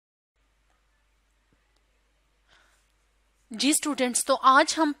जी students, तो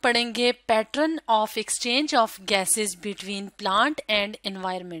आज हम पढ़ेंगे pattern of exchange of gases between plant and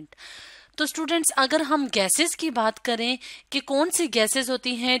environment. तो स्टूडेंट्स, अगर हम गैसेस की बात करें कि कौन सी गैसेस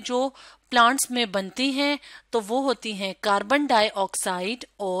होती हैं जो प्लांट्स में बनती हैं, तो वो होती हैं कार्बन डाइऑक्साइड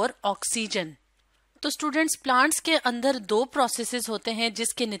और ऑक्सीजन। तो स्टूडेंट्स, प्लांट्स के अंदर दो प्रोसेसेस होते हैं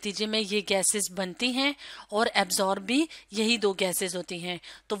जिसके नतीजे में ये गैसेस बनती हैं और एब्जॉर्ब भी यही दो गैसेस होती हैं।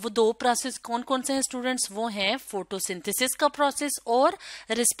 तो वो दो प्रोसेस कौन कौन से हैं स्टूडेंट्स? वो हैं फोटोसिंथेसिस का प्रोसेस और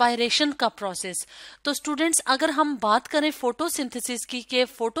रिस्पायरेशन का प्रोसेस। तो स्टूडेंट्स, अगर हम बात करें फोटोसिंथेसिस की कि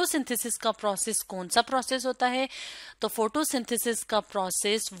फोटोसिंथेसिस का प्रोसेस कौन सा प्रोसेस होता है, तो फोटोसिंथेसिस का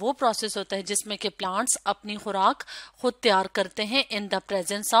प्रोसेस वो प्रोसेस होता है जिसमें कि प्लांट्स अपनी खुराक खुद तैयार करते हैं in the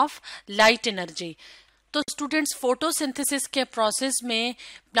presence of light energy. तो स्टूडेंट्स, फोटोसिंथेसिस के प्रोसेस में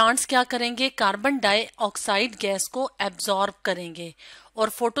प्लांट्स क्या करेंगे? कार्बन डाइऑक्साइड गैस को एब्जॉर्ब करेंगे और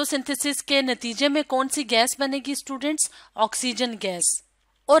फोटोसिंथेसिस के नतीजे में कौन सी गैस बनेगी स्टूडेंट्स? Oxygen gas.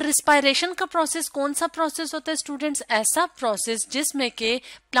 और रिस्पायरेशन का प्रोसेस कौन सा प्रोसेस होता है स्टूडेंट्स? ऐसा प्रोसेस जिसमें के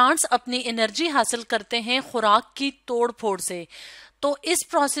प्लांट्स अपनी एनर्जी हासिल करते हैं खुराक की तोड़ फोड़ से। तो इस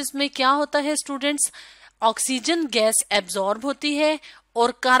प्रोसेस में क्या होता है स्टूडेंट्स? ऑक्सीजन गैस एब्जॉर्ब होती है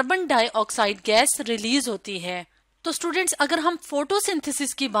और कार्बन डाइऑक्साइड गैस रिलीज होती है। तो स्टूडेंट्स, अगर हम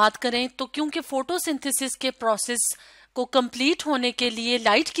फोटोसिंथेसिस की बात करें तो क्योंकि फोटोसिंथेसिस के प्रोसेस को कंप्लीट होने के लिए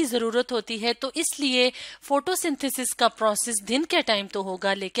लाइट की जरूरत होती है, तो इसलिए फोटोसिंथेसिस का प्रोसेस दिन के टाइम तो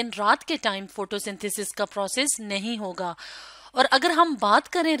होगा लेकिन रात के टाइम फोटोसिंथेसिस का प्रोसेस नहीं होगा। और अगर हम बात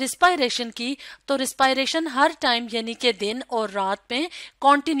करें रिस्पायरेशन की, तो रिस्पायरेशन हर टाइम यानी कि दिन और रात में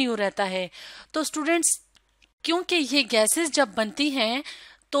कंटिन्यू रहता है। तो स्टूडेंट्स, क्योंकि ये गैसेस जब बनती हैं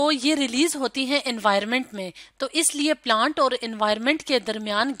तो ये रिलीज होती हैं एनवायरनमेंट में, तो इसलिए प्लांट और एनवायरनमेंट के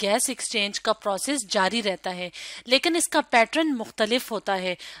दरमियान गैस एक्सचेंज का प्रोसेस जारी रहता है, लेकिन इसका पैटर्न मुख्तलिफ होता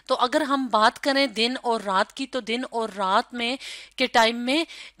है। तो अगर हम बात करें दिन और रात की, तो दिन और रात में के टाइम में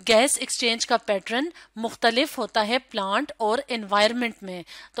गैस एक्सचेंज का पैटर्न मुख्तलिफ होता है प्लांट और एनवायरनमेंट में।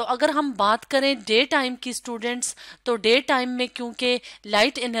 तो अगर हम बात करें डे टाइम की स्टूडेंट्स, तो डे टाइम में क्योंकि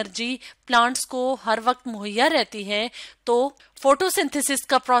लाइट एनर्जी प्लांट्स को हर वक्त मुहैया रहती है, तो फोटोसिंथेसिस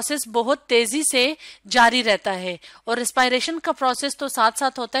का प्रोसेस बहुत तेजी से जारी रहता है और रिस्पायरेशन का प्रोसेस तो साथ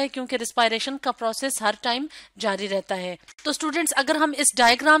साथ होता है क्योंकि रिस्पायरेशन का प्रोसेस हर टाइम जारी रहता है। तो स्टूडेंट्स, अगर हम इस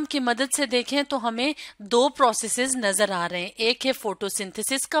डायग्राम की मदद से देखें तो हमें दो प्रोसेसेस नजर आ रहे हैं, एक है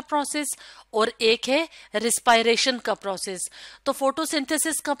फोटोसिंथेसिस का प्रोसेस और एक है रिस्पायरेशन का प्रोसेस। तो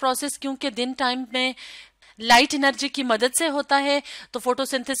फोटोसिंथेसिस का प्रोसेस क्योंकि दिन टाइम में लाइट एनर्जी की मदद से होता है, तो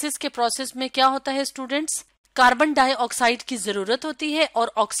फोटोसिंथेसिस के प्रोसेस में क्या होता है स्टूडेंट्स? कार्बन डाइऑक्साइड की जरूरत होती है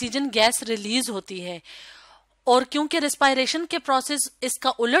और ऑक्सीजन गैस रिलीज होती है। और क्योंकि रिस्पायरेशन के प्रोसेस इसका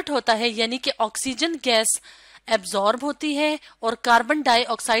उलट होता है, यानी कि ऑक्सीजन गैस एब्जॉर्ब होती है और कार्बन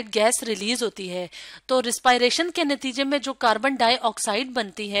डाइऑक्साइड गैस रिलीज होती है। तो रिस्पायरेशन के नतीजे में जो कार्बन डाइऑक्साइड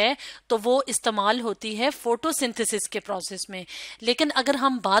बनती है तो वो इस्तेमाल होती है फोटोसिंथेसिस के प्रोसेस में। लेकिन अगर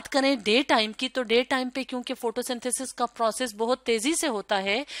हम बात करें डे टाइम की, तो डे टाइम पे क्योंकि फोटोसिंथेसिस का प्रोसेस बहुत तेजी से होता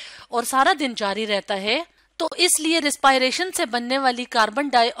है और सारा दिन जारी रहता है, तो इसलिए रिस्पायरेशन से बनने वाली कार्बन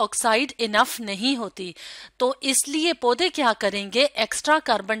डाइऑक्साइड इनफ नहीं होती। तो इसलिए पौधे क्या करेंगे? एक्स्ट्रा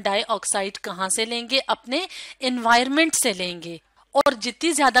कार्बन डाइऑक्साइड कहाँ से लेंगे? अपने एनवायरनमेंट से लेंगे। और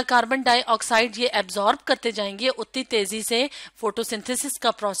जितनी ज्यादा कार्बन डाइऑक्साइड ये एब्जॉर्ब करते जाएंगे उतनी तेजी से फोटोसिंथेसिस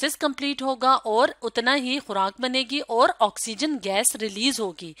का प्रोसेस कंप्लीट होगा और उतना ही खुराक बनेगी और ऑक्सीजन गैस रिलीज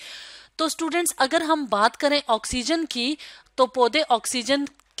होगी। तो स्टूडेंट्स, अगर हम बात करें ऑक्सीजन की, तो पौधे ऑक्सीजन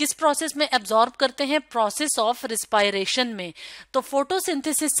किस प्रोसेस में एब्जॉर्ब करते हैं? प्रोसेस ऑफ रिस्पायरेशन में। तो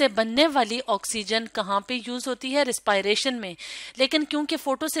फोटोसिंथेसिस से बनने वाली ऑक्सीजन कहाँ पे यूज होती है? रिस्पायरेशन में। लेकिन क्योंकि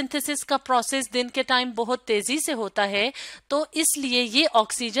फोटोसिंथेसिस का प्रोसेस दिन के टाइम बहुत तेजी से होता है, तो इसलिए ये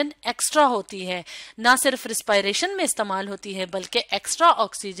ऑक्सीजन एक्स्ट्रा होती है, ना सिर्फ रिस्पायरेशन में इस्तेमाल होती है बल्कि एक्स्ट्रा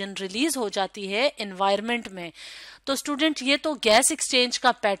ऑक्सीजन रिलीज हो जाती है एनवायरनमेंट में। तो स्टूडेंट, ये तो गैस एक्सचेंज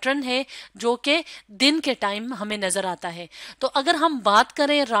का पैटर्न है जो कि दिन के टाइम हमें नजर आता है। तो अगर हम बात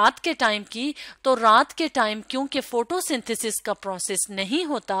करें रात के टाइम की, तो रात के टाइम क्योंकि फोटोसिंथेसिस का प्रोसेस नहीं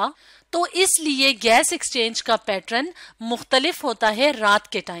होता, तो इसलिए गैस एक्सचेंज का पैटर्न मुख्तलिफ होता है रात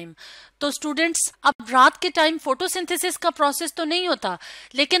के टाइम। तो स्टूडेंट्स, अब रात के टाइम फोटोसिंथेसिस का प्रोसेस तो नहीं होता,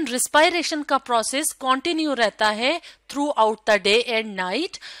 लेकिन रिस्पायरेशन का प्रोसेस कंटिन्यू रहता है through out the day and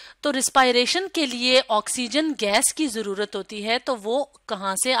night. तो रिस्पायरेशन के लिए ऑक्सीजन गैस की जरूरत होती है, तो वो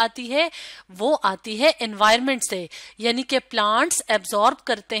कहाँ से आती है? वो आती है एनवायरनमेंट से, यानी कि प्लांट्स एब्जॉर्ब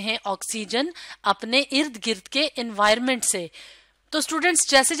करते हैं ऑक्सीजन अपने इर्द गिर्द के एनवायरनमेंट से। तो स्टूडेंट्स,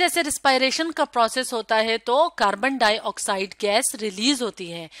 जैसे जैसे रिस्पायरेशन का प्रोसेस होता है तो कार्बन डाइऑक्साइड गैस रिलीज होती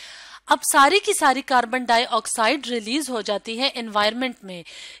है। अब सारी की सारी कार्बन डाइऑक्साइड रिलीज हो जाती है एनवायरनमेंट में,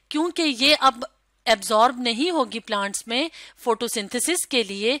 क्योंकि ये अब एब्जॉर्ब नहीं होगी प्लांट्स में फोटोसिंथेसिस के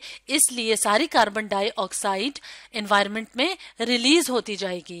लिए, इसलिए सारी कार्बन डाइऑक्साइड एनवायरनमेंट में रिलीज होती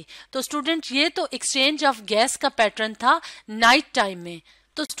जाएगी। तो स्टूडेंट ये तो एक्सचेंज ऑफ गैस का पैटर्न था नाइट टाइम में।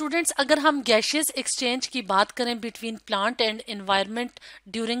 तो स्टूडेंट्स अगर हम गैशियस एक्सचेंज की बात करें between plant and environment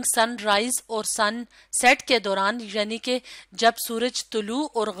during sunrise और सनसेट के दौरान, यानी कि जब सूरज तुलू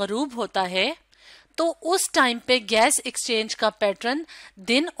और गरूब होता है, तो उस टाइम पे गैस एक्सचेंज का पैटर्न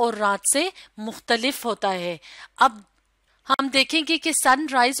दिन और रात से मुख्तलिफ होता है। अब हम देखेंगे कि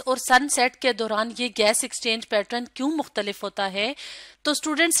सनराइज और सनसेट के दौरान ये गैस एक्सचेंज पैटर्न क्यों मुख्तलिफ होता है। तो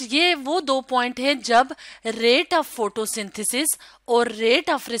स्टूडेंट्स ये वो दो पॉइंट हैं जब रेट ऑफ फोटोसिंथेसिस और रेट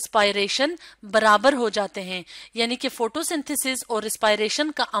ऑफ रिस्पायरेशन बराबर हो जाते हैं, यानी कि फोटोसिंथेसिस और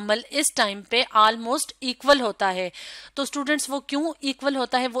रिस्पायरेशन का अमल इस टाइम पे ऑलमोस्ट इक्वल होता है। तो स्टूडेंट्स वो क्यों इक्वल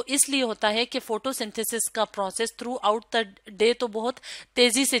होता है? वो इसलिए होता है कि फोटोसिंथेसिस का process through out the day तो बहुत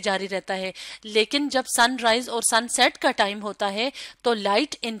तेजी से जारी रहता है, लेकिन जब सनराइज और सनसेट का टाइम होता है तो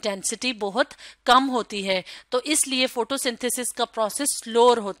लाइट इंटेंसिटी बहुत कम होती है, तो इसलिए फोटोसिंथेसिस का प्रोसेस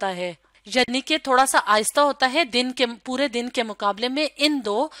स्लोअर होता है, यानी कि थोड़ा सा आहिस्ता होता है पूरे दिन के मुकाबले में इन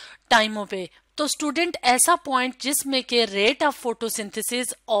दो टाइमों पे। तो स्टूडेंट ऐसा पॉइंट जिसमें के रेट ऑफ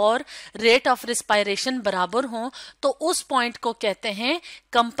फोटोसिंथेसिस और रेट ऑफ रिस्पायरेशन बराबर हों, तो उस पॉइंट को कहते हैं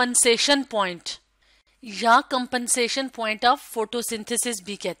कंपनसेशन पॉइंट या कंपनसेशन पॉइंट ऑफ फोटोसिंथेसिस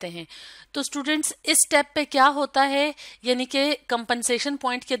भी कहते हैं। तो स्टूडेंट्स इस स्टेप पे क्या होता है, यानी कि कंपनसेशन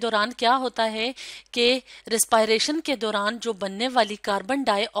पॉइंट के दौरान क्या होता है कि रिस्पायरेशन के दौरान जो बनने वाली कार्बन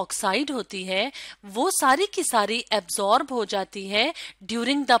डाइऑक्साइड होती है वो सारी की सारी एब्जॉर्ब हो जाती है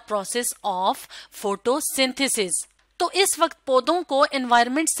during the process of photosynthesis. तो इस वक्त पौधों को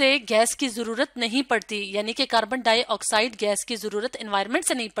एनवायरनमेंट से गैस की जरूरत नहीं पड़ती, यानी कि कार्बन डाइऑक्साइड गैस की जरूरत एनवायरनमेंट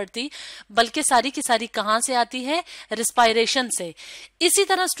से नहीं पड़ती, बल्कि सारी की सारी कहां से आती है? रिस्पायरेशन से। इसी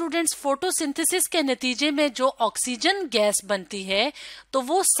तरह स्टूडेंट्स फोटोसिंथेसिस के नतीजे में जो ऑक्सीजन गैस बनती है तो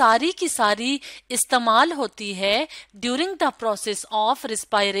वो सारी की सारी इस्तेमाल होती है during the process of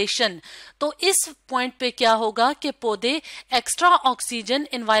respiration. तो इस पॉइंट पे क्या होगा कि पौधे एक्स्ट्रा ऑक्सीजन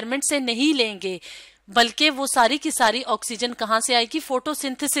एनवायरनमेंट से नहीं लेंगे, बल्कि वो सारी की सारी ऑक्सीजन कहां से आएगी?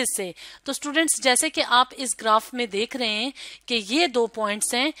 फोटोसिंथेसिस से। तो स्टूडेंट्स जैसे कि आप इस ग्राफ में देख रहे हैं कि ये दो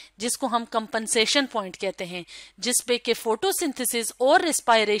पॉइंट्स हैं जिसको हम कंपनसेशन पॉइंट कहते हैं, जिसपे कि फोटोसिंथेसिस और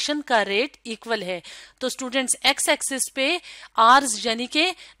रिस्पायरेशन का रेट इक्वल है। तो स्टूडेंट्स एक्स एक्सिस पे आवर्स यानी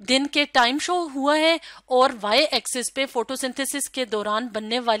कि दिन के टाइम शो हुआ है और वाई एक्सिस पे फोटोसिंथेसिस के दौरान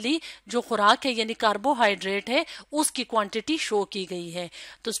बनने वाली जो खुराक है यानी कार्बोहाइड्रेट है उसकी क्वांटिटी शो की गई है।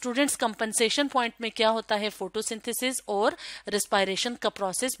 तो स्टूडेंट्स कंपनसेशन पॉइंट में क्या होता है? फोटोसिंथेसिस और रिस्पायरेशन का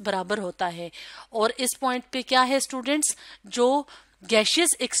प्रोसेस बराबर होता है। और इस पॉइंट पे क्या है स्टूडेंट्स? जो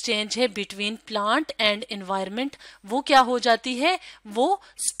गैशियस एक्सचेंज है बिटवीन प्लांट एंड एनवायरनमेंट वो क्या हो जाती है? वो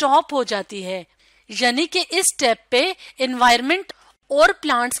स्टॉप हो जाती है, यानी कि इस स्टेप पे एनवायरनमेंट और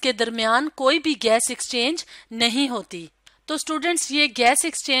प्लांट्स के दरमियान कोई भी गैस एक्सचेंज नहीं होती। तो स्टूडेंट्स ये गैस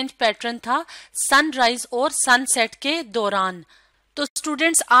एक्सचेंज पैटर्न था सनराइज और सनसेट के दौरान। तो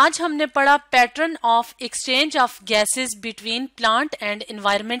स्टूडेंट्स आज हमने पढ़ा pattern of exchange of gases between plant and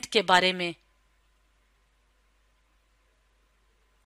environment के बारे में।